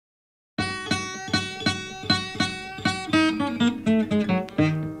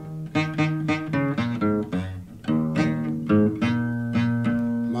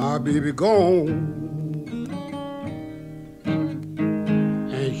gone,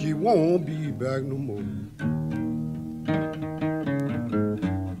 and she won't be back no more.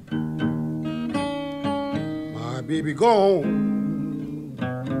 My baby gone,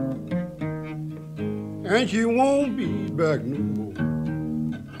 and she won't be back no more.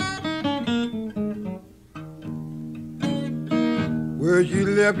 Where she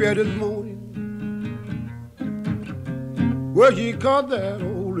left here this morning, where she caught that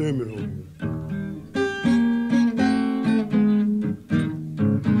old lemon on.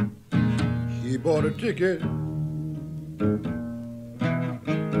 She bought a ticket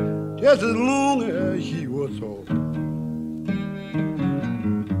just as long as she was tall.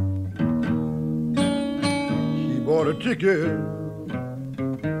 She bought a ticket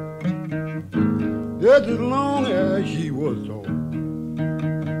just as long as she was tall.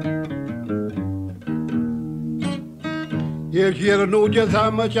 If she had known just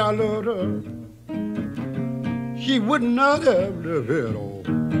how much I loved her, she would not have lived here at all.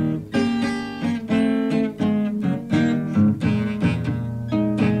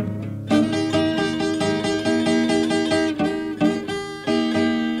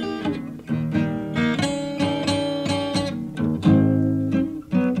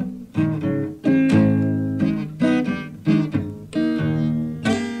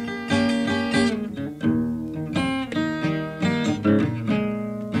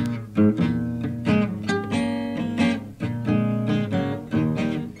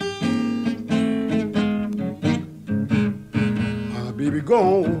 Baby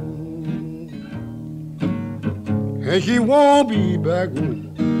gone, and she won't be back no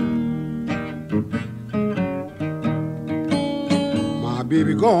more. My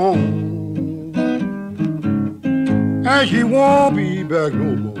baby gone, and she won't be back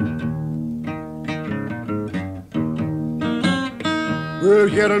no more. Well,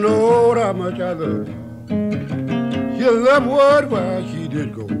 she had to know how much I love her. She left word while she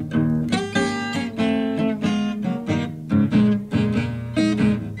did go.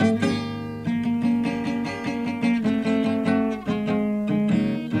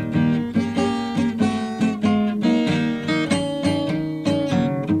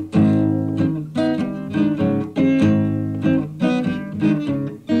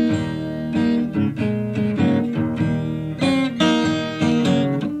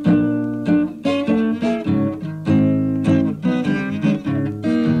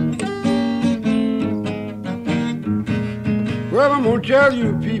 Well, I'm gonna tell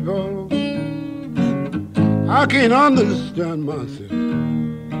you people, I can't understand myself.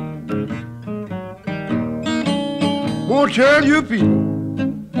 Won't tell you people,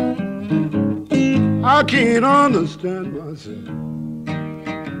 I can't understand myself.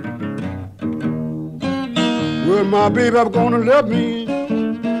 Well, my baby, I'm gonna love me,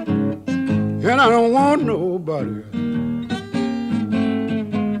 and I don't want nobody else.